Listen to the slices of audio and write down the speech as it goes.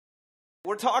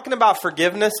We're talking about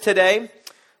forgiveness today.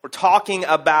 We're talking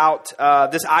about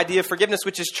this idea of forgiveness,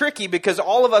 which is tricky because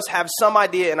all of us have some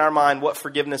idea in our mind what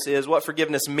forgiveness is, what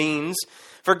forgiveness means.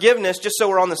 Forgiveness, just so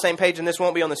we're on the same page, and this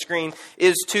won't be on the screen,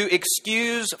 is to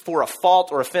excuse for a fault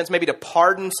or offense, maybe to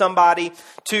pardon somebody,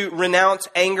 to renounce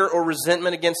anger or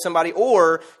resentment against somebody,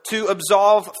 or to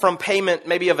absolve from payment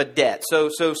maybe of a debt. So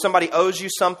somebody owes you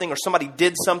something or somebody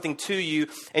did something to you,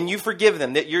 and you forgive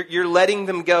them, that you're letting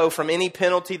them go from any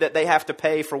penalty that they have to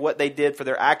pay for what they did for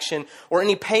their action, or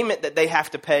any payment that they have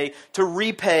to pay to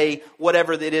repay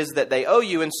whatever it is that they owe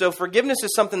you. And so forgiveness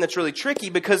is something that's really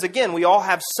tricky because, again, we all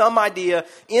have some idea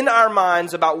in our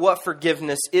minds about what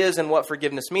forgiveness is and what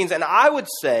forgiveness means. And I would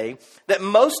say that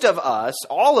most of us,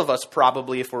 all of us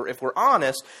probably, if we're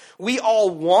honest, we all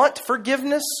want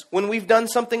forgiveness when we've done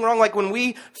something wrong. Like when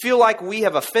we feel like we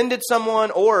have offended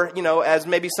someone, or, as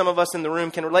maybe some of us in the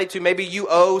room can relate to, maybe you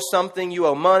owe something, you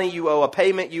owe money, you owe a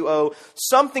payment, you owe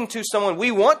something to someone.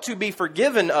 We want to be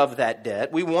forgiven of that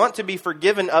debt. We want to be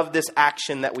forgiven of this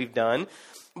action that we've done.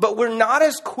 But we're not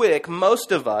as quick,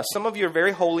 most of us, some of you are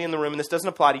very holy in the room and this doesn't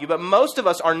apply to you, but most of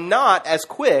us are not as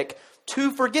quick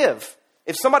to forgive.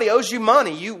 If somebody owes you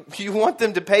money, you want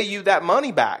them to pay you that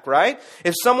money back, right?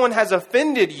 If someone has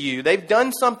offended you, they've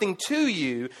done something to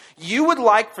you, you would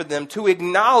like for them to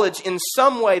acknowledge in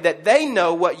some way that they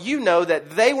know what you know,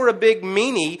 that they were a big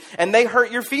meanie and they hurt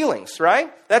your feelings,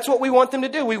 right? That's what we want them to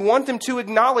do. We want them to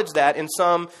acknowledge that in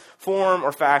some form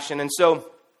or fashion. And so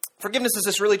forgiveness is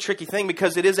this really tricky thing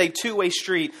because it is a two-way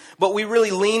street, but we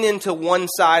really lean into one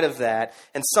side of that,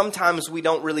 and sometimes we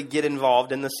don't really get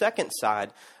involved in the second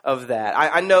side of that.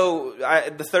 I know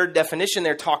the third definition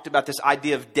there talked about this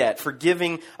idea of debt,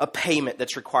 forgiving a payment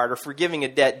that's required or forgiving a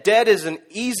debt. Debt is an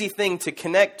easy thing to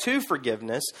connect to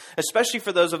forgiveness, especially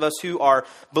for those of us who are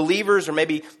believers, or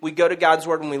maybe we go to God's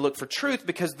Word when we look for truth,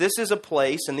 because this is a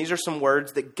place, and these are some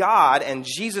words that God and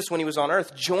Jesus, when he was on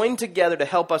earth, joined together to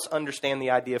help us understand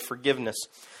the idea of forgiveness.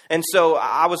 And so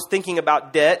I was thinking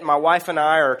about debt. My wife and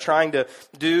I are trying to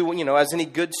do, as any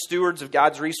good stewards of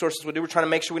God's resources would do, we're trying to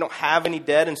make sure we don't have any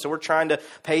debt. And so we're trying to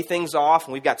pay things off.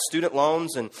 And we've got student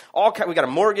loans and we got a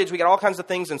mortgage. We got all kinds of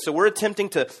things. And so we're attempting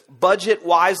to budget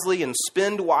wisely and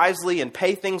spend wisely and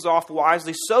pay things off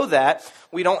wisely so that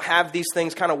we don't have these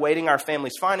things kind of weighting our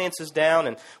family's finances down.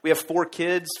 And we have 4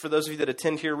 kids. For those of you that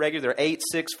attend here regularly, they're 8,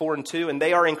 6, 4, and 2. And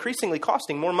they are increasingly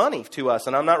costing more money to us.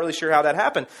 And I'm not really sure how that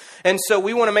happened. And so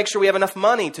we want to make sure we have enough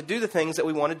money to do the things that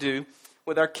we want to do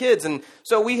with our kids. And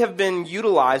so we have been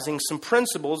utilizing some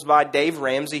principles by Dave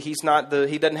Ramsey. He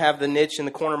doesn't have the niche in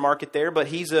the corner market there, but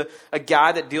he's a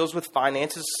guy that deals with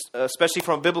finances, especially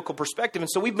from a biblical perspective. And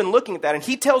so we've been looking at that. And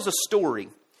he tells a story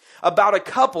about a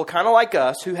couple kind of like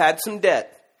us who had some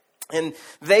debt. And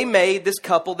they made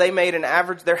an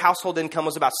average, their household income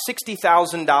was about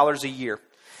 $60,000 a year.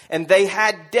 And they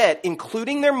had debt,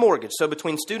 including their mortgage. So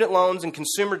between student loans and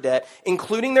consumer debt,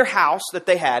 including their house that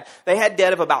they had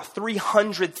debt of about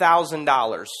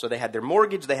 $300,000. So they had their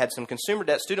mortgage, they had some consumer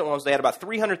debt, student loans, they had about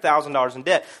 $300,000 in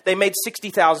debt. They made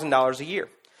 $60,000 a year.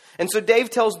 And so Dave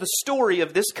tells the story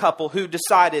of this couple who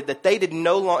decided that they didn't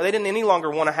any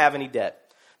longer want to have any debt.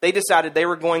 They decided they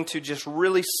were going to just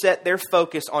really set their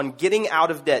focus on getting out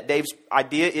of debt. Dave's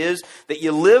idea is that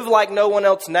you live like no one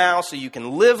else now so you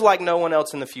can live like no one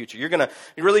else in the future. You're going to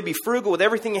really be frugal with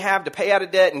everything you have to pay out of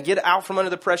debt and get out from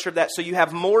under the pressure of that so you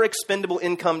have more expendable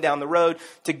income down the road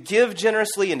to give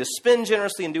generously and to spend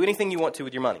generously and do anything you want to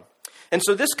with your money. And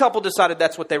so this couple decided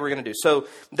that's what they were going to do. So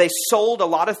they sold a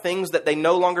lot of things that they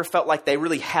no longer felt like they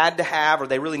really had to have or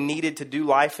they really needed to do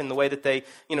life in the way that they,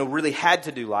 really had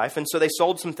to do life. And so they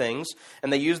sold some things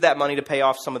and they used that money to pay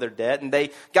off some of their debt. And they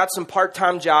got some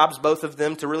part-time jobs, both of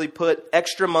them, to really put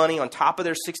extra money on top of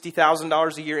their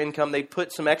 $60,000 a year income. They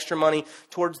put some extra money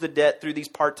towards the debt through these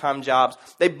part-time jobs.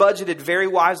 They budgeted very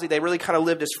wisely. They really kind of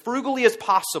lived as frugally as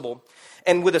possible.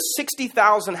 And with a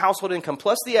 $60,000 household income,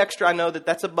 plus the extra, I know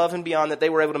that's above and beyond that they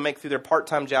were able to make through their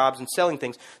part-time jobs and selling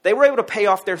things, they were able to pay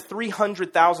off their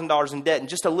 $300,000 in debt in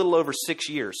just a little over 6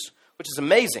 years, which is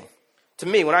amazing. To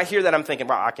me, when I hear that, I'm thinking,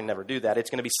 wow, I can never do that. It's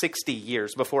going to be 60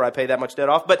 years before I pay that much debt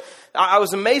off. But I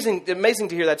was amazing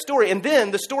to hear that story. And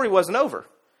then the story wasn't over.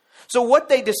 So what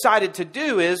they decided to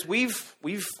do is we've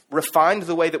refined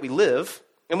the way that we live,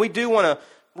 and we do want to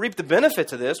reap the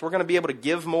benefits of this. We're going to be able to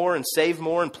give more and save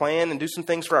more and plan and do some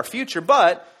things for our future.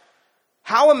 But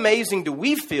how amazing do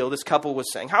we feel, this couple was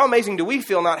saying, how amazing do we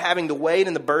feel not having the weight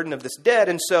and the burden of this debt?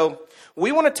 And so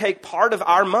we want to take part of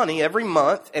our money every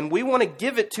month and we want to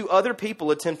give it to other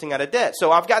people attempting out of debt.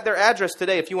 So I've got their address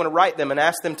today if you want to write them and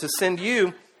ask them to send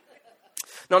you.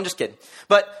 No, I'm just kidding.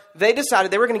 But they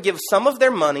decided they were going to give some of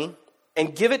their money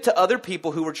and give it to other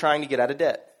people who were trying to get out of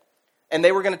debt. And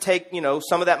they were going to take,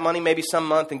 some of that money maybe some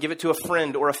month and give it to a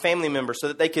friend or a family member so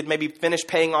that they could maybe finish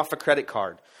paying off a credit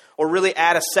card, or really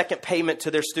add a second payment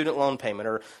to their student loan payment,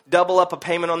 or double up a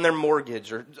payment on their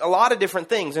mortgage, or a lot of different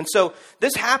things. And so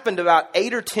this happened about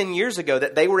 8 or 10 years ago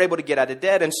that they were able to get out of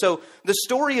debt. And so the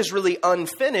story is really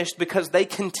unfinished because they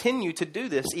continue to do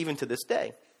this even to this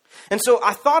day. And so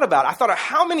I thought of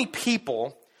how many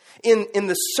people in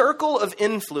the circle of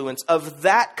influence of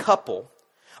that couple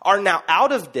are now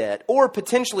out of debt, or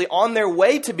potentially on their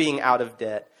way to being out of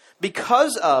debt,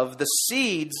 because of the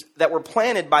seeds that were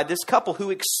planted by this couple who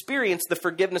experienced the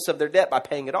forgiveness of their debt by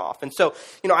paying it off. And so,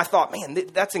 I thought, man,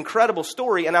 that's an incredible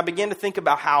story. And I began to think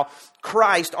about how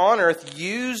Christ on earth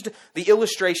used the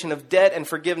illustration of debt and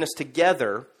forgiveness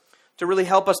together to really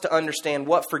help us to understand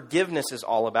what forgiveness is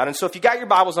all about. And so if you got your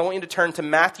Bibles, I want you to turn to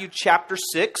Matthew chapter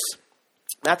 6.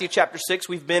 Matthew chapter 6,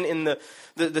 we've been in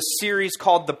the series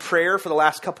called The Prayer for the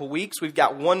last couple weeks. We've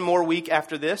got one more week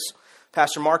after this.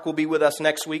 Pastor Mark will be with us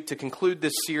next week to conclude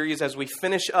this series as we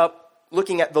finish up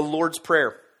looking at the Lord's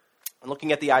Prayer and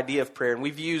looking at the idea of prayer. And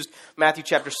we've used Matthew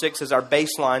chapter 6 as our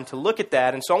baseline to look at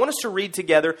that. And so I want us to read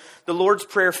together the Lord's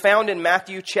Prayer found in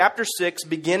Matthew chapter 6,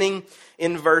 beginning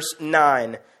in verse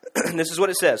 9. This is what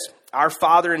it says. Our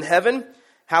Father in heaven,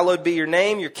 hallowed be your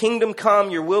name. Your kingdom come,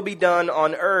 your will be done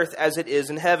on earth as it is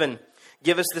in heaven.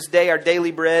 Give us this day our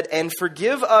daily bread, and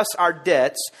forgive us our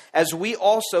debts as we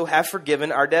also have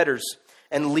forgiven our debtors.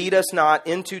 And lead us not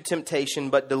into temptation,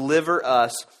 but deliver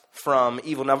us from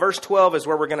evil. Now, verse 12 is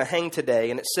where we're going to hang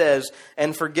today. And it says,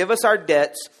 and forgive us our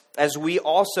debts as we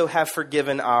also have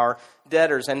forgiven our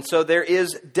debtors. And so there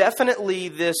is definitely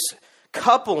this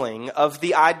coupling of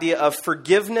the idea of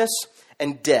forgiveness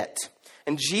and debt.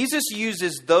 And Jesus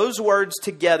uses those words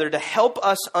together to help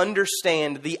us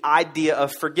understand the idea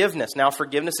of forgiveness. Now,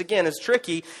 forgiveness, again, is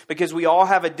tricky because we all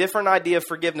have a different idea of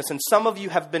forgiveness. And some of you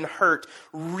have been hurt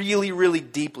really, really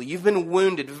deeply. You've been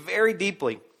wounded very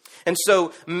deeply. And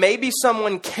so maybe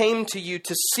someone came to you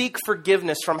to seek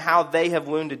forgiveness from how they have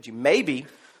wounded you. Maybe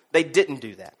they didn't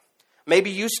do that. Maybe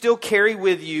you still carry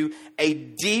with you a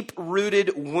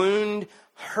deep-rooted wound,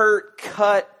 hurt,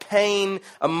 cut, pain,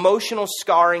 emotional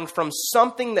scarring from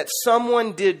something that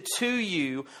someone did to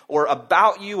you or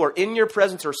about you or in your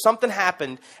presence, or something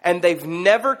happened and they've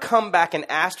never come back and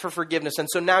asked for forgiveness. And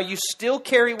so now you still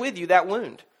carry with you that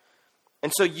wound.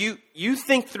 And so you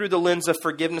think through the lens of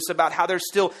forgiveness about how there's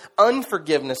still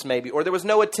unforgiveness maybe, or there was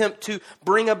no attempt to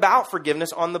bring about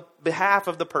forgiveness on the behalf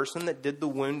of the person that did the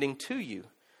wounding to you.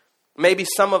 Maybe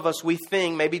some of us, we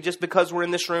think, maybe just because we're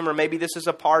in this room, or maybe this is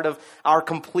a part of our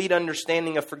complete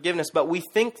understanding of forgiveness, but we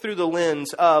think through the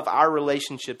lens of our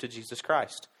relationship to Jesus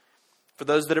Christ. For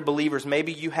those that are believers,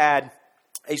 maybe you had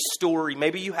a story,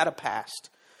 maybe you had a past.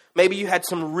 Maybe you had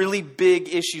some really big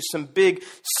issues, some big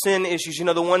sin issues,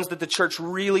 the ones that the church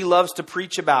really loves to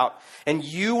preach about. And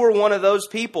you were one of those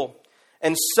people.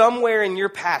 And somewhere in your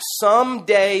past, some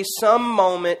day, some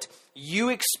moment, you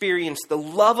experienced the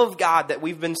love of God that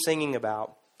we've been singing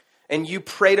about, and you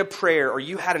prayed a prayer, or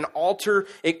you had an altar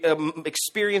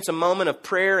experience, a moment of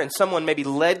prayer, and someone maybe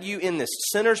led you in this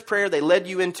sinner's prayer. They led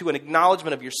you into an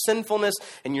acknowledgement of your sinfulness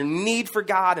and your need for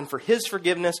God and for His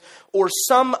forgiveness, or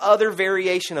some other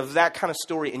variation of that kind of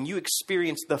story, and you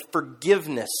experienced the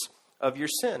forgiveness of your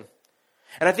sin.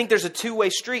 And I think there's a two-way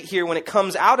street here when it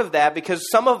comes out of that, because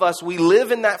some of us, we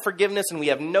live in that forgiveness and we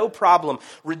have no problem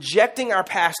rejecting our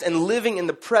past and living in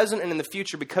the present and in the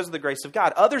future because of the grace of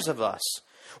God. Others of us,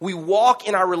 we walk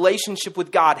in our relationship with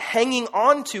God hanging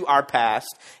on to our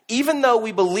past. Even though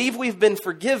we believe we've been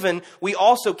forgiven, we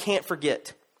also can't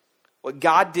forget what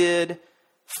God did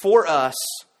for us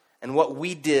and what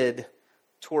we did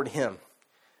toward Him.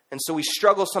 And so we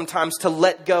struggle sometimes to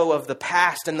let go of the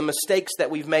past and the mistakes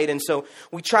that we've made. And so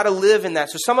we try to live in that.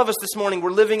 So some of us this morning,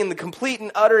 we're living in the complete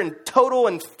and utter and total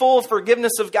and full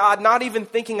forgiveness of God, not even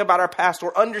thinking about our past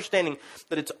or understanding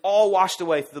that it's all washed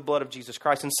away through the blood of Jesus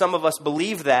Christ. And some of us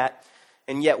believe that,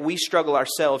 and yet we struggle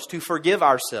ourselves to forgive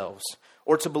ourselves,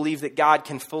 or to believe that God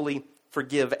can fully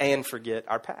forgive and forget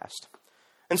our past.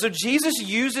 And so Jesus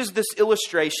uses this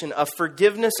illustration of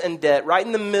forgiveness and debt right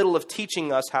in the middle of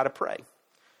teaching us how to pray.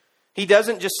 He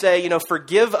doesn't just say,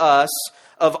 forgive us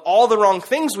of all the wrong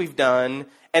things we've done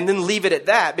and then leave it at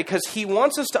that, because He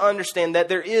wants us to understand that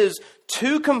there is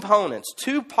two components,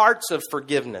 two parts of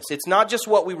forgiveness. It's not just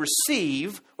what we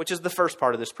receive, which is the first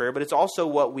part of this prayer, but it's also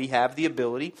what we have the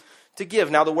ability to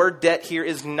give. Now, the word debt here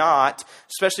is not,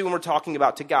 especially when we're talking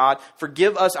about to God,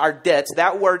 forgive us our debts.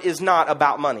 That word is not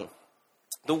about money.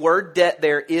 The word debt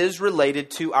there is related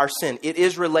to our sin. It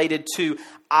is related to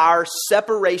our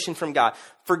separation from God.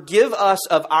 Forgive us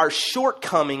of our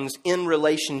shortcomings in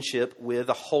relationship with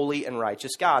a holy and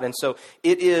righteous God. And so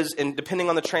it is, and depending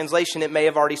on the translation, it may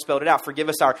have already spelled it out. Forgive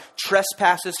us our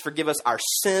trespasses, forgive us our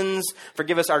sins,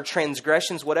 forgive us our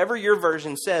transgressions. Whatever your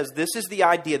version says, this is the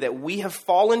idea that we have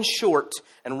fallen short,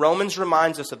 and Romans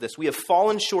reminds us of this. We have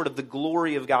fallen short of the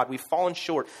glory of God. We've fallen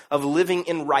short of living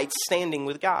in right standing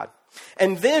with God.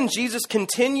 And then Jesus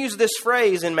continues this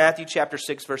phrase in Matthew chapter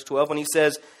 6, verse 12, when he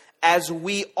says, as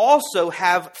we also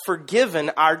have forgiven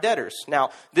our debtors.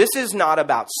 Now, this is not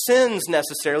about sins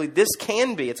necessarily. This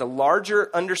can be. It's a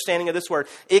larger understanding of this word.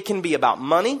 It can be about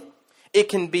money. It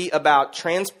can be about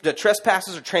the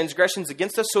trespasses or transgressions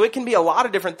against us. So it can be a lot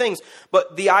of different things.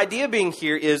 But the idea being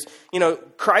here is,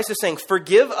 Christ is saying,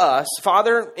 forgive us,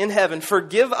 Father in heaven,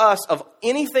 forgive us of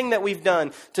anything that we've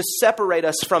done to separate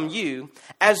us from you,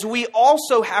 as we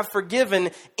also have forgiven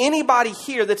anybody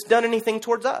here that's done anything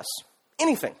towards us.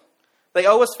 Anything. They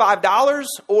owe us $5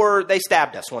 or they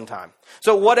stabbed us one time.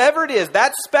 So whatever it is,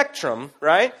 that spectrum,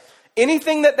 right?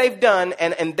 Anything that they've done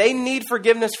and they need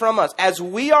forgiveness from us, as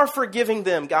we are forgiving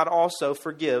them, God also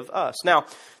forgive us. Now,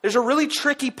 there's a really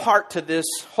tricky part to this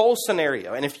whole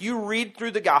scenario. And if you read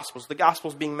through the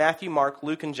Gospels being Matthew, Mark,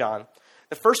 Luke, and John,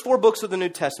 the first 4 books of the New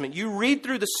Testament, you read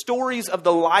through the stories of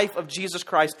the life of Jesus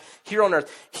Christ here on earth.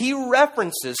 He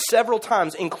references several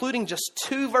times, including just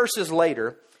 2 verses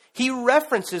later, he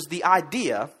references the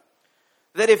idea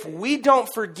that if we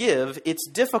don't forgive, it's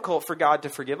difficult for God to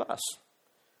forgive us.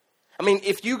 I mean,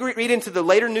 if you read into the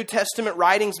later New Testament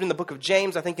writings in the book of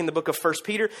James, I think in the book of 1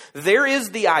 Peter, there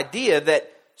is the idea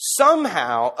that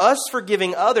somehow us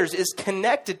forgiving others is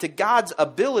connected to God's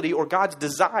ability or God's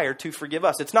desire to forgive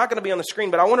us. It's not going to be on the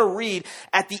screen, but I want to read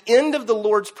at the end of the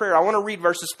Lord's Prayer, I want to read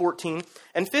verses 14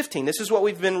 and 15. This is what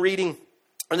we've been reading.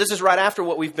 Or this is right after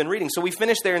what we've been reading. So we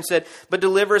finished there and said, but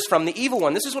deliver us from the evil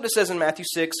one. This is what it says in Matthew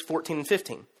 6, 14 and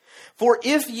 15. For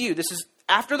if you, this is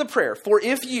after the prayer, for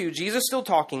if you, Jesus still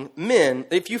talking, men,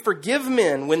 if you forgive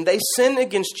men when they sin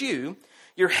against you,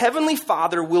 your heavenly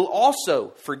Father will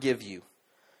also forgive you.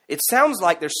 It sounds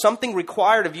like there's something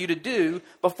required of you to do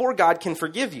before God can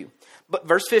forgive you. But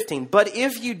verse 15, but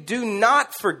if you do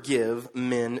not forgive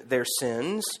men their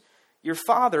sins, your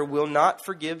Father will not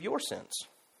forgive your sins.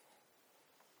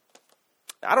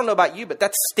 I don't know about you, but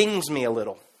that stings me a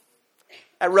little.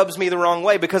 That rubs me the wrong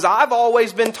way because I've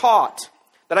always been taught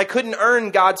that I couldn't earn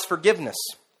God's forgiveness.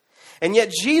 And yet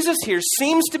Jesus here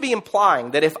seems to be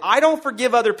implying that if I don't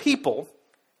forgive other people,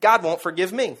 God won't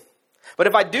forgive me. But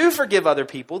if I do forgive other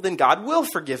people, then God will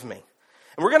forgive me.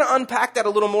 And we're going to unpack that a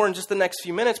little more in just the next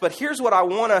few minutes, but here's what I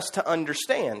want us to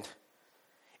understand.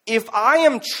 If I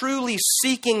am truly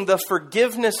seeking the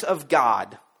forgiveness of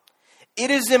God,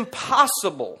 it is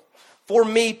impossible for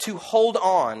me to hold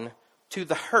on to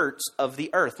the hurts of the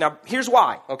earth. Now, here's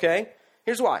why, okay?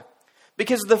 Here's why.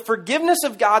 Because the forgiveness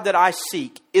of God that I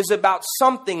seek is about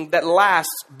something that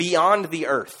lasts beyond the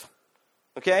earth,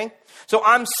 okay? So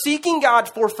I'm seeking God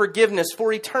for forgiveness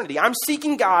for eternity. I'm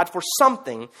seeking God for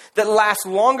something that lasts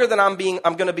longer than I'm going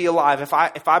to be alive.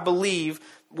 If I believe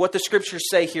what the scriptures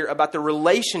say here about the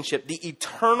relationship, the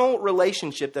eternal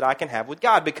relationship that I can have with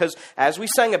God. Because as we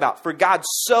sang about, for God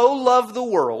so loved the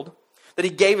world that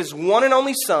he gave his one and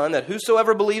only Son, that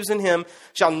whosoever believes in him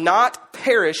shall not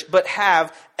perish, but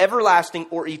have everlasting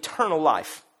or eternal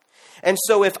life. And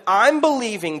so if I'm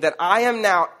believing that I am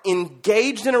now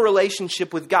engaged in a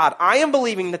relationship with God, I am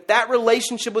believing that that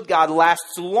relationship with God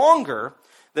lasts longer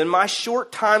than my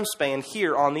short time span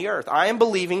here on the earth. I am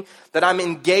believing that I'm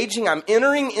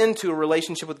entering into a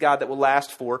relationship with God that will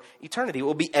last for eternity. It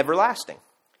will be everlasting.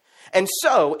 And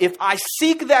so, if I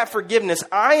seek that forgiveness,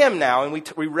 I am now, and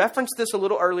we referenced this a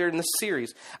little earlier in the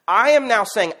series, I am now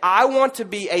saying I want to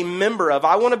be a member of,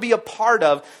 I want to be a part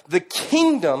of the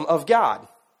kingdom of God.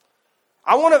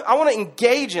 I want to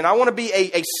engage in, I want to be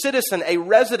a citizen, a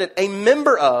resident, a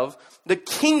member of the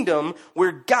kingdom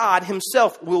where God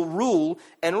himself will rule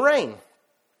and reign.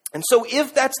 And so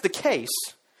if that's the case,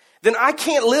 then I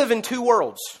can't live in 2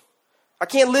 worlds. I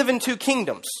can't live in 2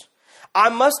 kingdoms. I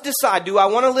must decide, do I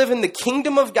want to live in the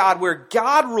kingdom of God where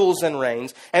God rules and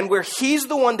reigns and where he's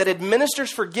the one that administers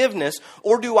forgiveness,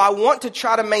 or do I want to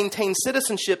try to maintain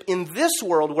citizenship in this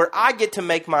world where I get to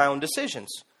make my own decisions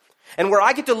and where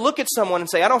I get to look at someone and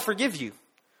say, I don't forgive you.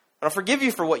 I don't forgive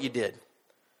you for what you did.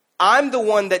 I'm the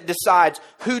one that decides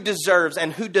who deserves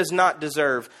and who does not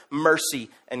deserve mercy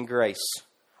and grace.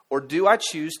 Or do I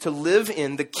choose to live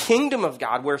in the kingdom of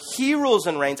God where he rules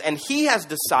and reigns, and he has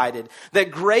decided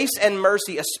that grace and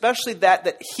mercy, especially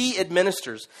that he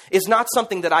administers, is not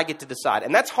something that I get to decide?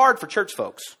 And that's hard for church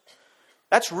folks.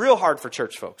 That's real hard for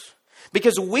church folks.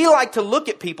 Because we like to look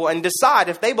at people and decide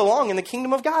if they belong in the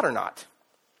kingdom of God or not.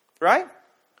 Right?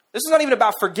 This is not even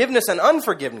about forgiveness and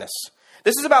unforgiveness.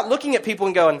 This is about looking at people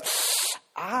and going,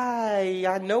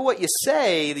 I know what you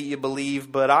say that you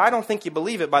believe, but I don't think you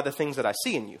believe it by the things that I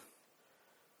see in you.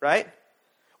 Right?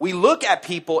 We look at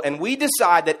people and we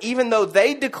decide that even though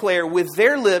they declare with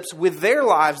their lips, with their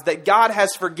lives, that God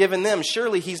has forgiven them,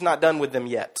 surely he's not done with them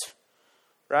yet.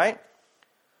 Right?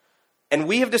 And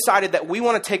we have decided that we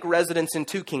want to take residence in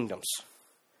two kingdoms.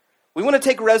 We want to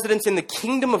take residence in the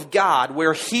kingdom of God,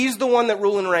 where he's the one that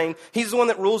rules and reigns. He's the one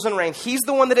that rules and reigns. He's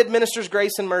the one that administers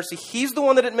grace and mercy. He's the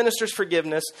one that administers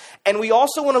forgiveness. And we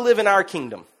also want to live in our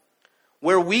kingdom,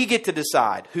 where we get to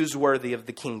decide who's worthy of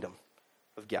the kingdom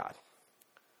of God.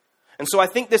 And so I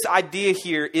think this idea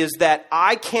here is that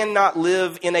I cannot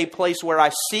live in a place where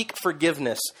I seek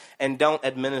forgiveness and don't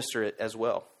administer it as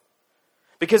well.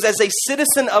 Because as a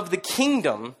citizen of the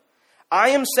kingdom, I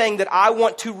am saying that I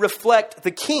want to reflect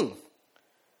the king.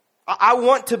 I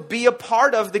want to be a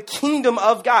part of the kingdom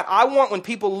of God. I want, when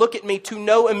people look at me, to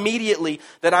know immediately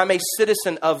that I'm a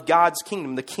citizen of God's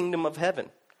kingdom, the kingdom of heaven.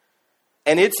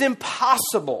 And it's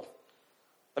impossible.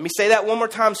 Let me say that one more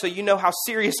time so you know how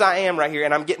serious I am right here,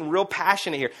 and I'm getting real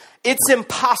passionate here. It's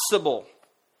impossible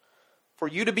for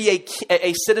you to be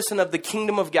a citizen of the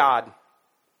kingdom of God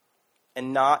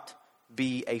and not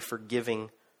be a forgiving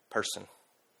person.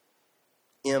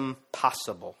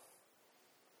 Impossible.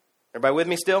 Everybody with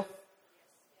me still?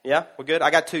 Yeah, we're good?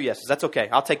 I got 2 yeses. That's okay.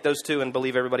 I'll take those 2 and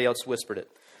believe everybody else whispered it.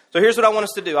 So here's what I want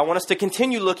us to do. I want us to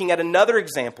continue looking at another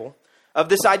example of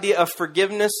this idea of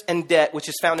forgiveness and debt, which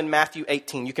is found in Matthew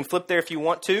 18. You can flip there if you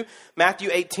want to. Matthew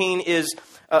 18 is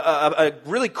a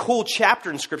really cool chapter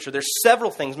in Scripture. There's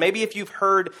several things. Maybe if you've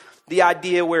heard the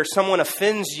idea where someone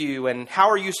offends you and how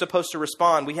are you supposed to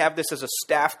respond? We have this as a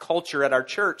staff culture at our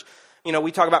church. You know,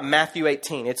 we talk about Matthew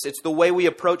 18. It's the way we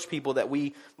approach people that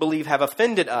we believe have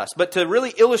offended us. But to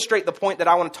really illustrate the point that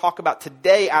I want to talk about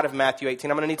today out of Matthew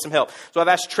 18, I'm going to need some help. So I've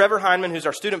asked Trevor Heineman, who's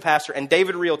our student pastor, and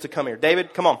David Reel to come here.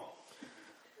 David, come on.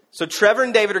 So Trevor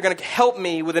and David are going to help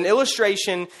me with an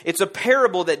illustration. It's a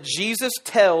parable that Jesus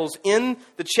tells in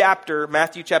the chapter,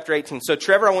 Matthew chapter 18. So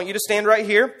Trevor, I want you to stand right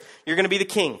here. You're going to be the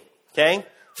king, okay?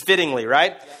 Fittingly,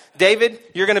 right? Yeah. David,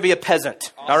 you're going to be a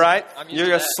peasant, awesome. All right?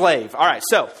 You're a slave. All right,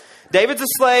 so David's a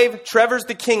slave. Trevor's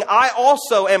the king. I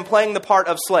also am playing the part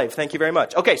of slave. Thank you very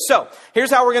much. Okay, so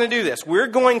here's how we're going to do this. We're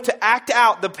going to act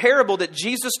out the parable that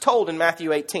Jesus told in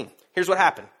Matthew 18. Here's what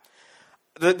happened.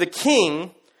 The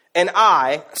king and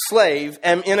I, slave,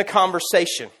 am in a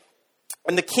conversation.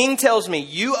 And the king tells me,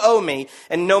 you owe me,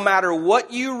 and no matter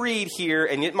what you read here,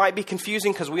 and it might be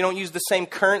confusing because we don't use the same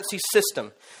currency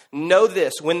system, know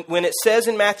this, when it says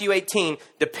in Matthew 18,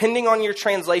 depending on your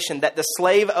translation, that the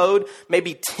slave owed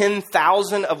maybe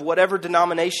 10,000 of whatever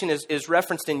denomination is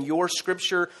referenced in your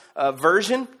scripture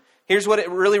version, here's what it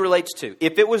really relates to.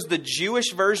 If it was the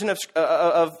Jewish version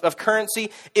of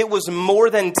currency, it was more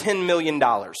than $10 million,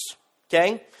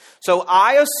 okay? So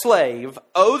I, a slave,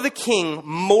 owe the king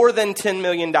more than $10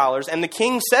 million. And the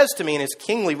king says to me in his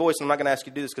kingly voice, and I'm not going to ask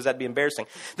you to do this because that'd be embarrassing.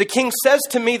 The king says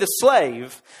to me, the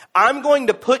slave, I'm going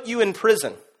to put you in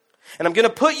prison. And I'm going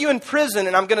to put you in prison,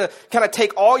 and I'm going to kind of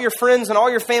take all your friends and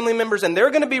all your family members, and they're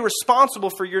going to be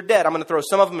responsible for your debt. I'm going to throw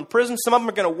some of them in prison. Some of them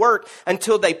are going to work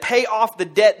until they pay off the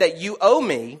debt that you owe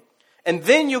me, and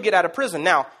then you'll get out of prison.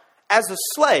 Now, as a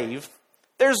slave,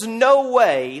 there's no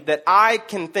way that I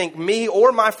can think me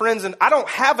or my friends, and I don't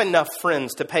have enough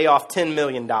friends to pay off $10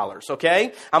 million,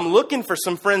 okay? I'm looking for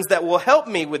some friends that will help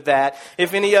me with that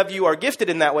if any of you are gifted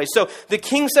in that way. So the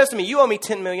king says to me, you owe me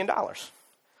 $10 million.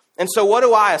 And so what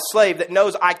do I, a slave that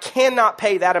knows I cannot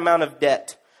pay that amount of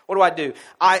debt? What do?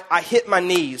 I hit my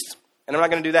knees. And I'm not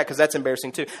going to do that because that's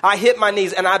embarrassing too. I hit my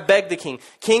knees and I beg the king,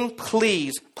 King,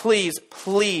 please, please,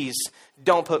 please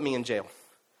don't put me in jail.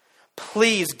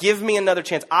 Please give me another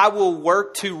chance. I will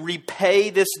work to repay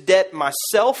this debt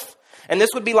myself. And this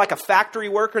would be like a factory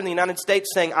worker in the United States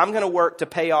saying, I'm going to work to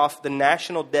pay off the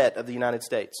national debt of the United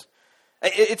States.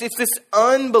 It's this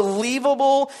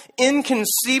unbelievable,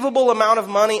 inconceivable amount of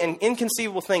money and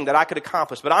inconceivable thing that I could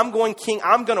accomplish. But I'm going, King,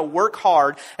 I'm going to work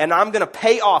hard and I'm going to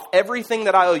pay off everything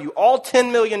that I owe you, all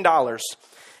 $10 million.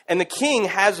 And the king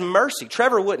has mercy.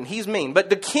 Trevor wouldn't. He's mean.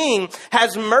 But the king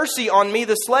has mercy on me,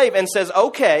 the slave, and says,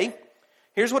 okay,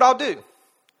 here's what I'll do.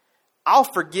 I'll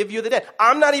forgive you the debt.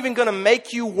 I'm not even going to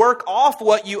make you work off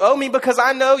what you owe me because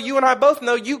I know, you and I both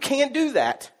know, you can't do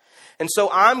that. And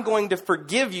so I'm going to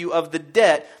forgive you of the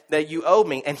debt that you owe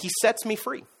me. And he sets me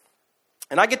free.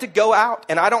 And I get to go out,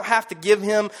 and I don't have to give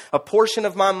him a portion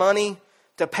of my money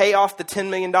to pay off the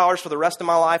 $10 million for the rest of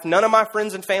my life. None of my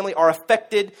friends and family are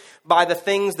affected by the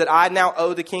things that I now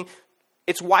owe the king.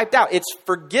 It's wiped out. It's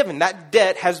forgiven. That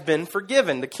debt has been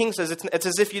forgiven. The king says it's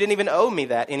as if you didn't even owe me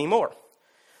that anymore.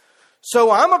 So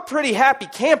I'm a pretty happy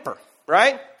camper,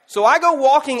 right? So I go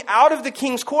walking out of the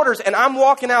king's quarters, and I'm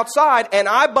walking outside, and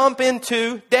I bump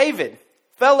into David,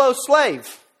 fellow slave,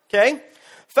 okay?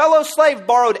 Fellow slave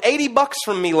borrowed $80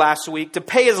 from me last week to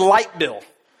pay his light bill,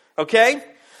 okay?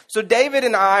 So David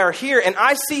and I are here, and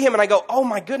I see him, and I go, oh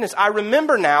my goodness, I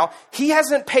remember now, he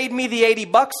hasn't paid me the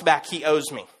 $80 back he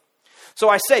owes me. So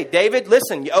I say, David,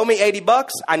 listen, you owe me $80.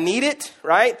 I need it,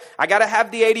 right? I got to have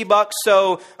the $80.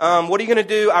 So what are you going to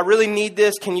do? I really need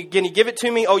this. Can you give it to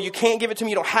me? Oh, you can't give it to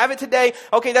me. You don't have it today.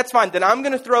 Okay, that's fine. Then I'm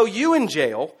going to throw you in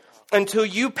jail until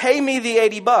you pay me the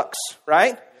 $80,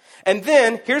 right? And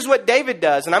then here's what David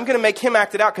does, and I'm going to make him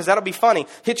act it out because that'll be funny.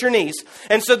 Hit your knees.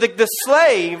 And so the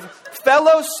slave,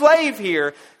 fellow slave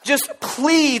here, just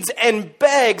pleads and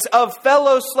begs of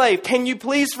fellow slave, can you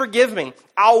please forgive me?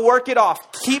 I'll work it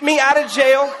off. Keep me out of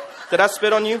jail. Did I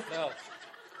spit on you? No.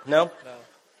 No? No.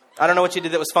 I don't know what you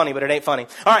did that was funny, but it ain't funny.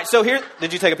 All right, so here,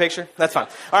 did you take a picture? That's fine.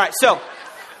 All right, so,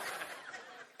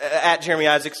 at Jeremy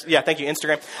Isaacs, yeah, thank you,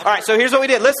 Instagram. All right, so here's what we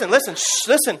did.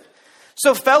 Listen.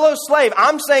 So fellow slave,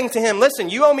 I'm saying to him, listen,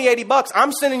 you owe me $80.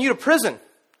 I'm sending you to prison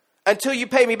until you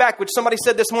pay me back, which somebody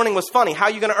said this morning was funny. How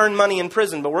are you going to earn money in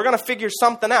prison? But we're going to figure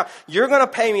something out. You're going to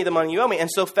pay me the money you owe me. And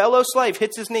so fellow slave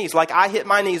hits his knees like I hit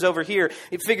my knees over here,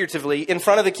 figuratively, in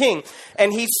front of the king.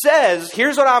 And he says,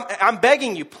 here's what I'm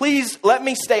begging you. Please let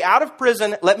me stay out of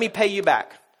prison. Let me pay you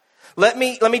back. Let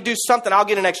me do something. I'll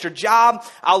get an extra job.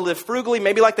 I'll live frugally.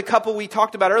 Maybe like the couple we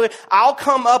talked about earlier. I'll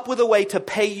come up with a way to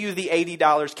pay you the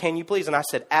 $80. Can you please? And I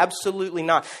said, absolutely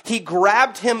not. He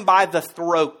grabbed him by the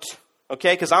throat.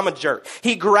 Okay, because I'm a jerk.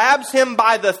 He grabs him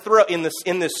by the throat in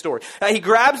this story. He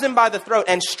grabs him by the throat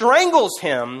and strangles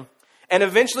him and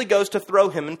eventually goes to throw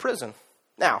him in prison.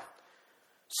 Now,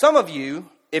 some of you,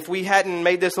 if we hadn't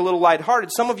made this a little lighthearted,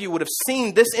 some of you would have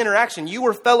seen this interaction. You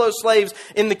were fellow slaves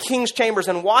in the king's chambers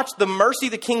and watched the mercy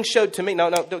the king showed to me. No,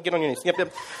 don't get on your knees.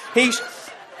 Yep.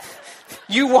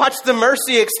 You watched the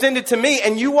mercy extended to me,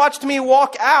 and you watched me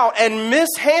walk out and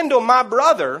mishandle my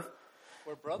brother.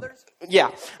 We're brothers? Yeah.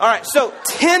 All right. So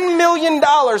 $10 million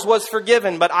was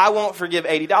forgiven, but I won't forgive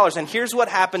 $80. And here's what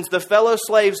happens. The fellow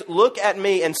slaves look at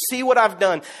me and see what I've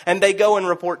done, and they go and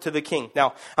report to the king.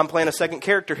 Now, I'm playing a second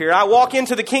character here. I walk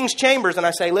into the king's chambers and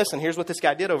I say, listen, here's what this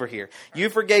guy did over here. You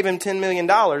forgave him $10 million.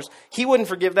 He wouldn't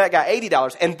forgive that guy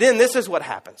 $80. And then this is what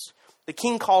happens. The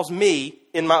king calls me,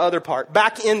 in my other part,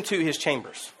 back into his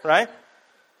chambers, right?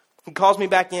 He calls me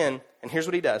back in, and here's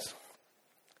what he does.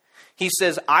 He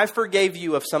says, I forgave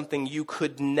you of something you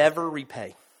could never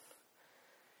repay.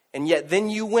 And yet then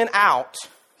you went out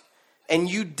and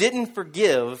you didn't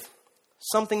forgive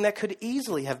something that could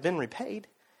easily have been repaid.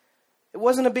 It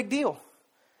wasn't a big deal.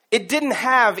 It didn't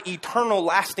have eternal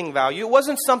lasting value. It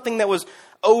wasn't something that was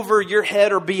over your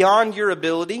head or beyond your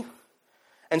ability.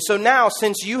 And so now,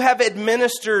 since you have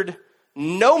administered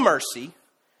no mercy,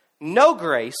 no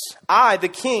grace, I, the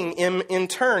king, am in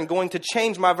turn going to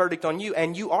change my verdict on you,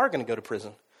 and you are going to go to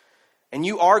prison. And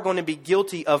you are going to be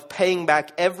guilty of paying back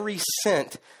every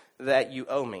cent that you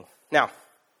owe me. Now,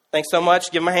 thanks so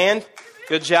much. Give him a hand.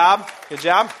 Good job. Good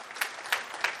job.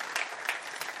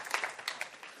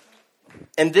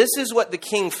 And this is what the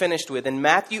king finished with in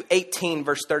Matthew 18,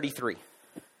 verse 33.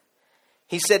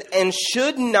 He said, and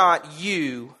should not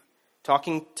you,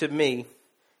 talking to me,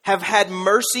 have had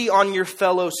mercy on your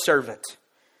fellow servant,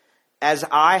 as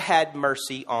I had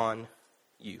mercy on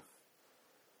you?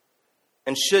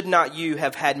 And should not you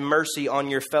have had mercy on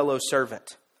your fellow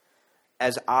servant,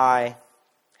 as I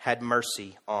had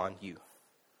mercy on you?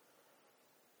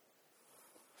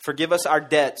 Forgive us our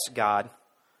debts, God.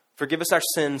 Forgive us our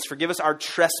sins. Forgive us our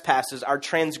trespasses, our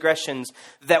transgressions,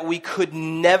 that we could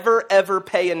never, ever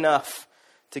pay enough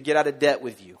to get out of debt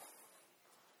with you.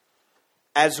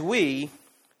 As we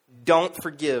don't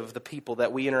forgive the people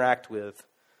that we interact with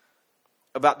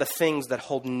about the things that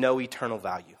hold no eternal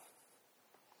value.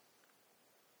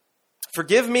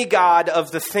 Forgive me, God,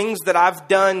 of the things that I've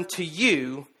done to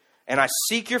you, and I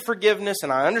seek your forgiveness,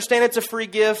 and I understand it's a free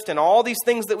gift, and all these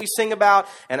things that we sing about,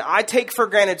 and I take for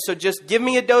granted, so just give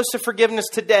me a dose of forgiveness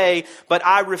today, but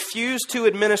I refuse to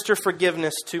administer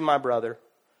forgiveness to my brother,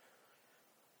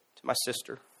 to my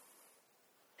sister,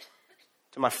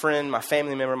 to my friend, my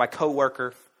family member, my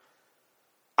coworker.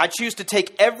 I choose to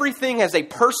take everything as a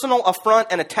personal affront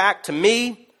and attack to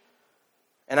me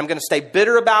And I'm going to stay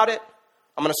bitter about it.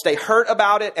 I'm going to stay hurt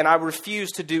about it. And I refuse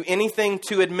to do anything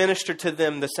to administer to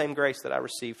them the same grace that I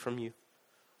received from you.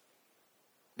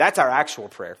 That's our actual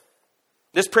prayer.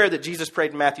 This prayer that Jesus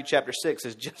prayed in Matthew chapter 6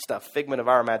 is just a figment of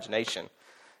our imagination.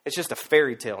 It's just a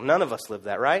fairy tale. None of us live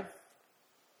that, right?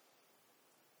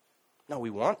 No, we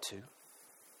want to.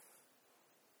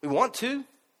 We want to.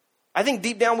 I think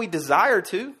deep down we desire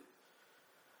to.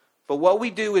 But what we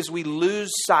do is we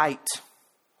lose sight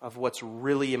of what's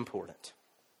really important.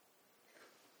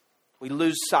 We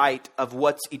lose sight of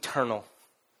what's eternal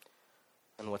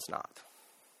and what's not.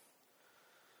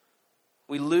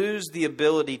 We lose the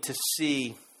ability to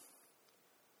see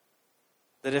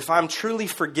that if I'm truly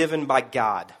forgiven by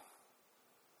God,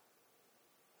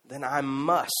 then I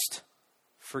must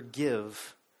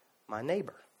forgive my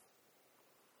neighbor.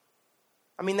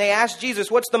 I mean, they asked Jesus,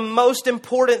 what's the most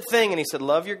important thing? And he said,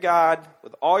 love your God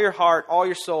with all your heart, all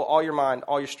your soul, all your mind,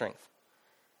 all your strength.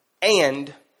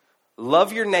 And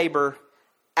love your neighbor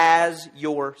as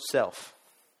yourself.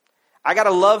 I got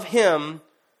to love him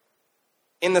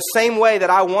in the same way that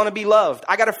I want to be loved.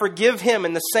 I got to forgive him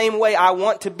in the same way I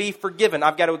want to be forgiven.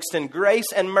 I've got to extend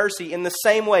grace and mercy in the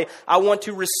same way I want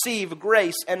to receive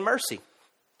grace and mercy.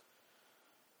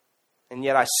 And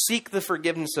yet I seek the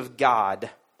forgiveness of God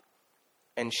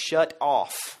and shut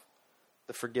off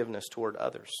the forgiveness toward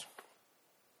others.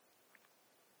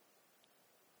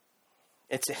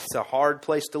 It's a hard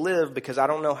place to live because I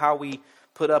don't know how we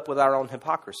put up with our own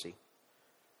hypocrisy.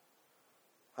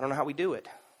 I don't know how we do it.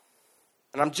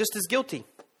 And I'm just as guilty.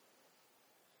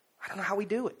 I don't know how we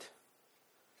do it.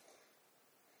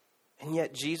 And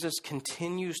yet Jesus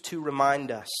continues to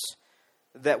remind us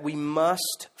that we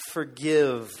must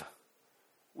forgive.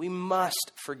 We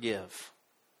must forgive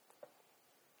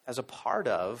as a part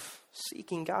of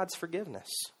seeking God's forgiveness.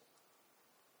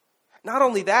 Not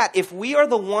only that, if we are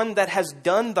the one that has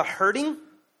done the hurting,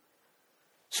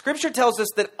 Scripture tells us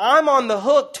that I'm on the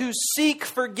hook to seek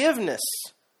forgiveness.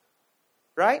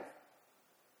 Right?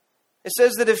 It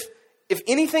says that if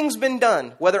anything's been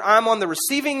done, whether I'm on the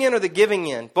receiving end or the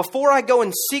giving end, before I go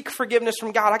and seek forgiveness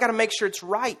from God, I got to make sure it's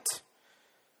right.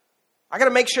 I got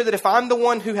to make sure that if I'm the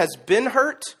one who has been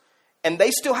hurt and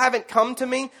they still haven't come to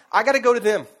me, I got to go to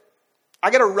them. I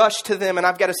got to rush to them and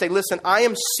I've got to say, listen, I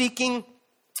am seeking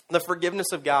the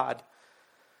forgiveness of God.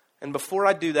 And before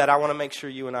I do that, I want to make sure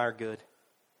you and I are good.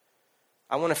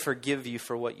 I want to forgive you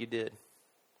for what you did.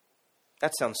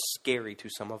 That sounds scary to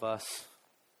some of us.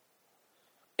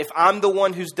 If I'm the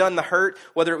one who's done the hurt,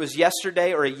 whether it was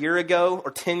yesterday or a year ago or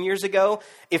 10 years ago,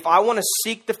 if I want to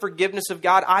seek the forgiveness of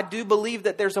God, I do believe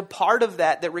that there's a part of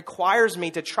that that requires me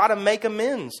to try to make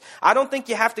amends. I don't think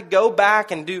you have to go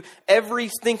back and do every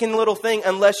stinking little thing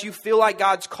unless you feel like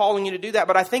God's calling you to do that.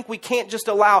 But I think we can't just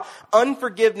allow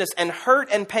unforgiveness and hurt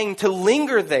and pain to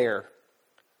linger there.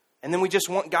 And then we just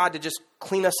want God to just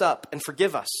clean us up and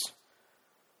forgive us.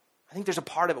 I think there's a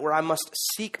part of it where I must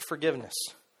seek forgiveness.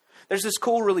 There's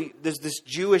this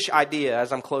Jewish idea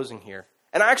as I'm closing here.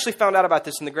 And I actually found out about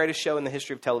this in the greatest show in the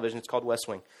history of television. It's called West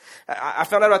Wing. I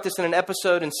found out about this in an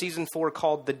episode in season 4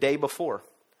 called The Day Before.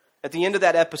 At the end of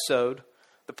that episode,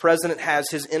 the president has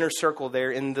his inner circle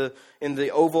there in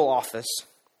the Oval Office.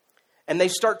 And they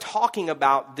start talking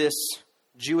about this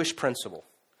Jewish principle.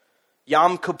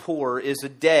 Yom Kippur is a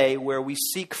day where we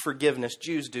seek forgiveness.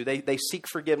 Jews do. They seek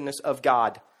forgiveness of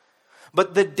God.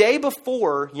 But the day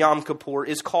before Yom Kippur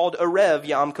is called Erev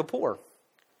Yom Kippur.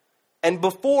 And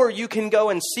before you can go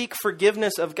and seek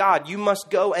forgiveness of God, you must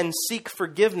go and seek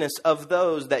forgiveness of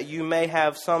those that you may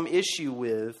have some issue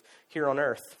with here on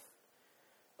earth.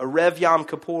 Erev Yom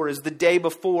Kippur is the day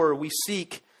before we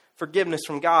seek forgiveness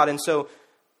from God. And so,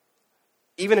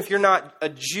 even if you're not a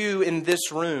Jew in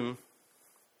this room,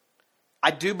 I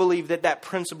do believe that that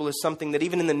principle is something that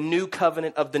even in the new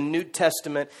covenant of the New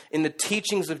Testament, in the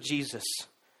teachings of Jesus,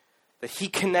 that he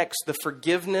connects the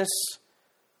forgiveness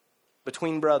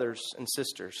between brothers and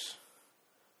sisters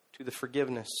to the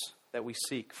forgiveness that we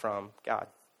seek from God.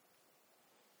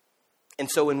 And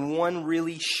so in one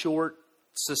really short,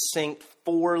 succinct,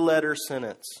 4-letter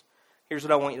sentence, here's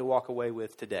what I want you to walk away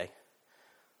with today.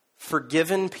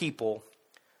 Forgiven people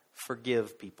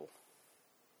forgive people.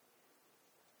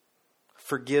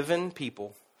 Forgiven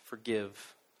people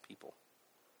forgive people.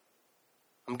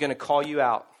 I'm going to call you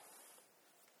out.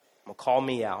 I'm going to call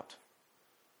me out.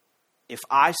 If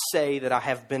I say that I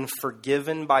have been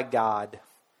forgiven by God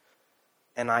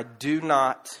and I do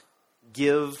not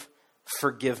give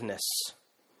forgiveness,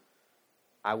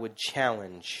 I would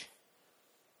challenge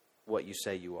what you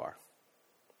say you are.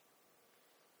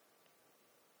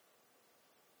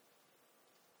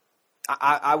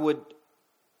 I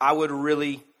would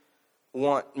really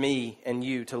want me and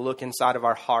you to look inside of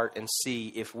our heart and see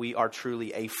if we are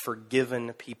truly a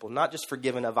forgiven people. Not just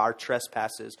forgiven of our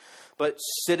trespasses, but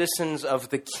citizens of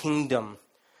the kingdom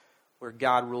where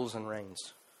God rules and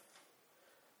reigns.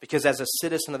 Because as a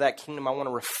citizen of that kingdom, I want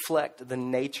to reflect the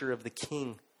nature of the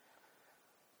king.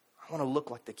 I want to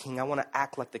look like the king. I want to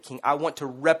act like the king. I want to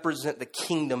represent the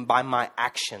kingdom by my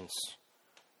actions.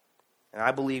 And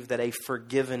I believe that a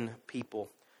forgiven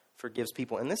people forgives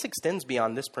people. And this extends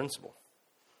beyond this principle.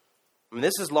 I mean,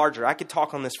 this is larger. I could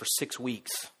talk on this for 6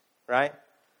 weeks, right?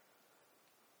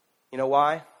 You know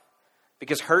why?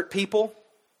 Because hurt people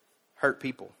hurt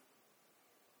people.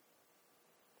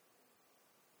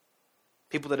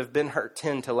 People that have been hurt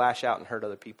tend to lash out and hurt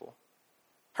other people.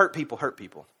 Hurt people hurt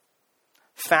people.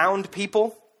 Found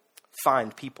people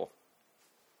find people.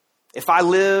 If I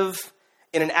live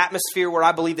in an atmosphere where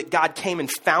I believe that God came and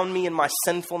found me in my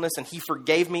sinfulness and He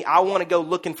forgave me, I want to go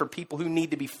looking for people who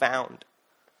need to be found.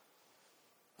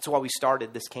 That's why we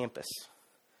started this campus.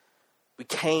 We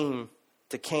came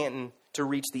to Canton to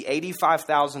reach the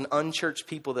 85,000 unchurched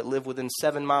people that live within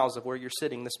 7 miles of where you're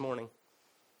sitting this morning.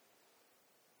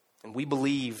 And we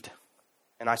believed,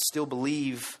 and I still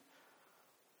believe,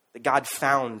 that God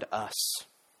found us.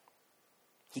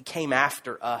 He came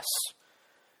after us.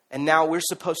 And now we're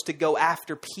supposed to go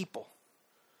after people.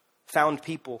 Found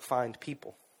people find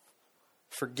people.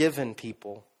 Forgiven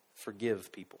people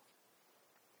forgive people.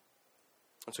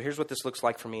 And so here's what this looks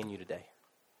like for me and you today.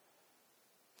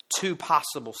 2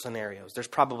 possible scenarios. There's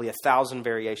probably 1,000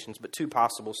 variations, but 2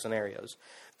 possible scenarios.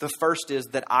 The first is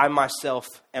that I myself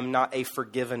am not a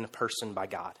forgiven person by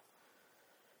God.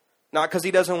 Not because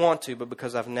He doesn't want to, but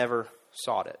because I've never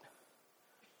sought it.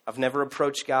 I've never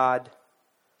approached God.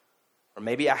 Or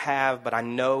maybe I have, but I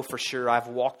know for sure I've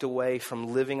walked away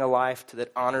from living a life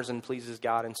that honors and pleases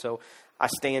God. And so I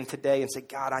stand today and say,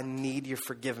 God, I need your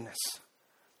forgiveness.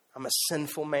 I'm a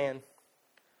sinful man.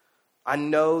 I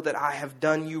know that I have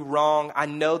done you wrong. I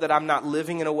know that I'm not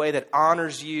living in a way that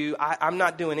honors you. I'm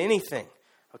not doing anything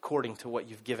according to what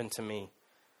you've given to me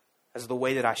as the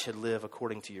way that I should live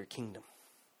according to your kingdom.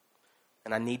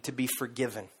 And I need to be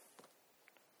forgiven.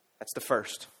 That's the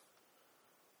first.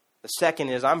 The second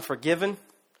is I'm forgiven.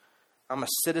 I'm a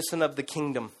citizen of the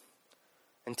kingdom.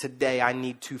 And today I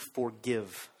need to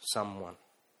forgive someone.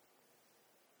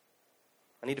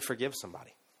 I need to forgive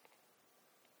somebody.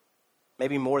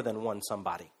 Maybe more than one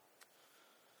somebody.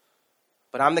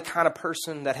 But I'm the kind of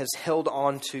person that has held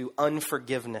on to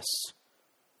unforgiveness.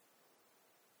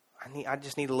 I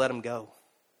just need to let them go.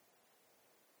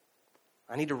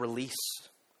 I need to release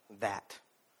that.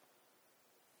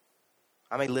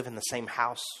 I may live in the same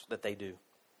house that they do.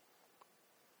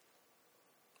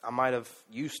 I might have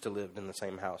used to live in the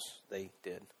same house they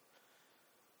did.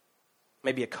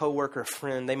 Maybe a coworker, a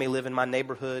friend, they may live in my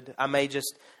neighborhood. I may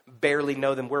just barely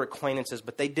know them. We're acquaintances,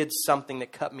 but they did something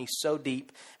that cut me so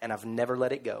deep, and I've never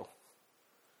let it go.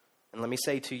 And let me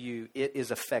say to you, it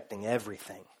is affecting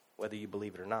everything, whether you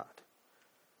believe it or not.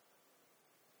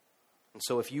 And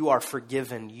so if you are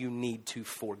forgiven, you need to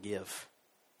forgive.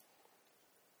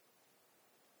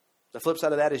 The flip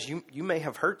side of that is you may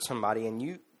have hurt somebody, and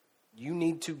you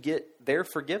need to get their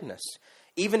forgiveness.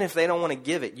 Even if they don't want to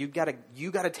give it, you got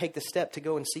to take the step to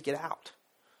go and seek it out.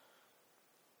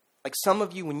 Like some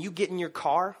of you, when you get in your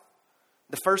car,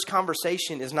 the first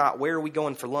conversation is not, where are we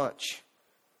going for lunch?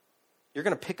 You're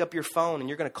going to pick up your phone and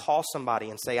you're going to call somebody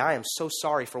and say, I am so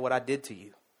sorry for what I did to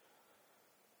you.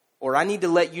 Or I need to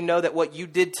let you know that what you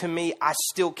did to me, I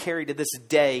still carry to this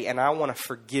day, and I want to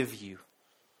forgive you.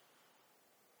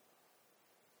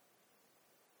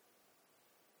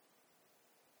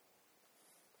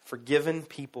 Forgiven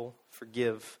people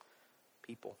forgive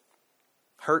people.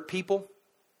 Hurt people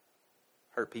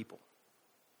hurt people.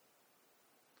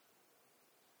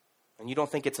 And you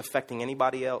don't think it's affecting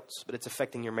anybody else, but it's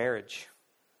affecting your marriage.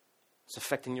 It's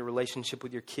affecting your relationship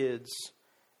with your kids.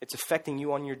 It's affecting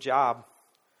you on your job.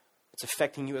 It's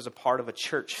affecting you as a part of a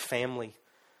church family,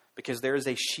 because there is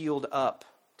a shield up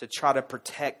to try to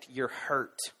protect your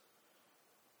hurt.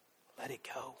 Let it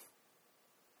go.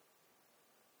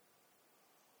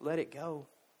 Let it go.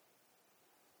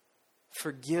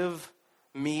 Forgive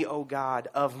me, O God,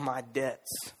 of my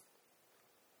debts,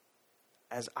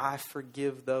 as I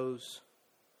forgive those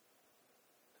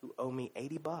who owe me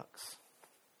 $80,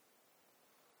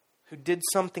 who did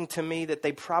something to me that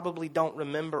they probably don't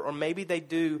remember, or maybe they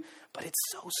do, but it's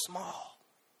so small,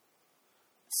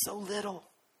 so little.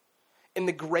 In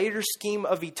the greater scheme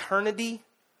of eternity,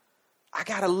 I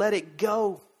got to let it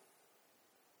go.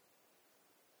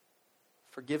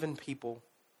 Forgiven people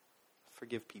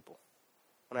forgive people.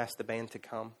 I want to ask the band to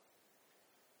come.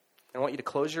 I want you to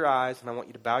close your eyes, and I want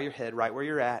you to bow your head right where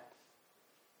you're at.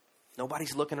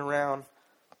 Nobody's looking around.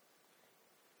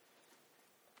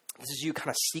 This is you kind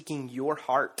of seeking your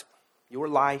heart, your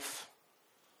life,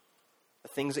 the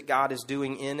things that God is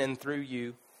doing in and through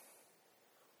you.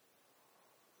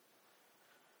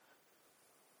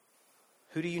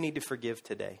 Who do you need to forgive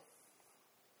today?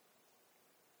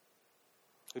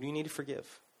 Who do you need to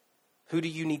forgive? Who do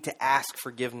you need to ask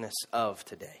forgiveness of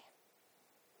today?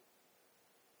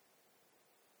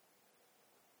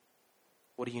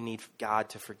 What do you need God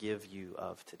to forgive you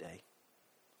of today?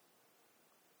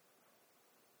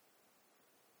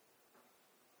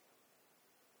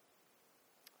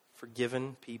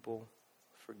 Forgiven people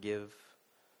forgive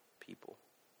people.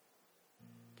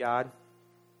 God,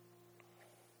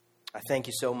 I thank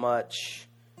you so much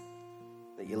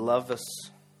that you love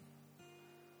us.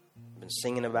 We've been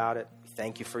singing about it. We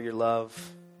thank you for your love.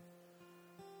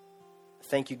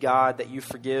 Thank you, God, that you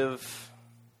forgive.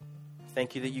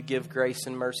 Thank you that you give grace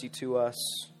and mercy to us.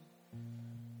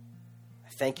 I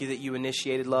thank you that you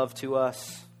initiated love to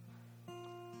us.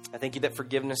 I thank you that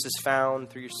forgiveness is found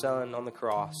through your Son on the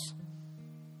cross.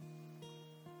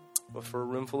 But for a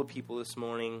room full of people this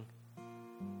morning,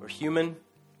 we're human,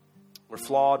 we're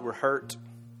flawed, we're hurt.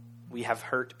 We have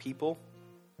hurt people.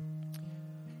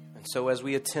 And so as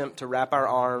we attempt to wrap our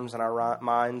arms and our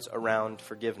minds around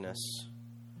forgiveness,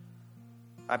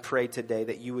 I pray today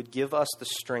that you would give us the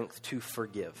strength to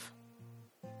forgive.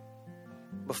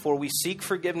 Before we seek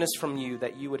forgiveness from you,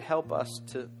 that you would help us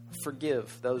to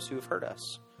forgive those who have hurt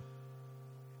us.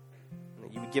 And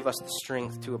that you would give us the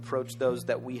strength to approach those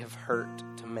that we have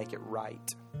hurt to make it right.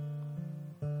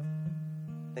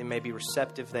 They may be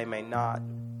receptive, they may not,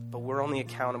 but we're only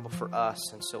accountable for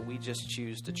us, and so we just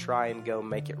choose to try and go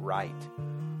make it right.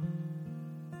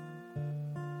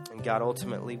 And God,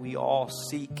 ultimately, we all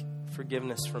seek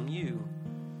forgiveness from you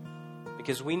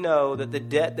because we know that the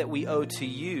debt that we owe to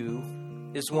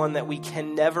you is one that we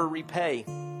can never repay.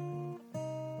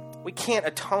 We can't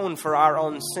atone for our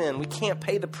own sin. We can't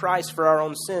pay the price for our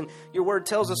own sin. Your word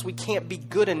tells us we can't be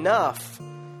good enough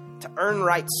to earn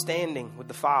right standing with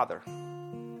the Father.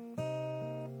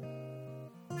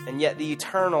 And yet the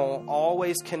eternal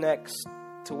always connects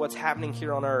to what's happening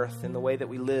here on earth in the way that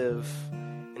we live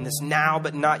in this now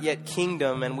but not yet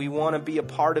kingdom, and we want to be a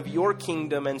part of your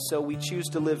kingdom, and so we choose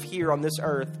to live here on this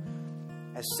earth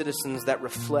as citizens that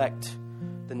reflect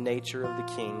the nature of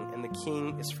the King, and the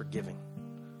King is forgiving.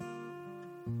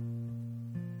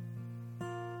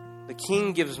 The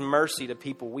King gives mercy to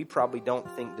people we probably don't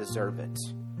think deserve it.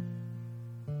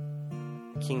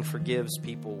 The King forgives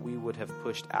people we would have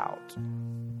pushed out.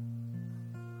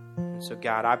 And so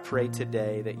God, I pray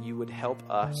today that you would help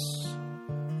us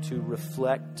to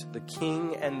reflect the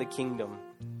King and the kingdom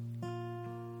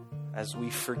as we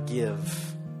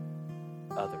forgive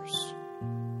others.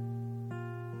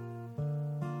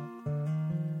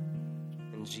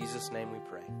 In Jesus' name we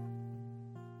pray.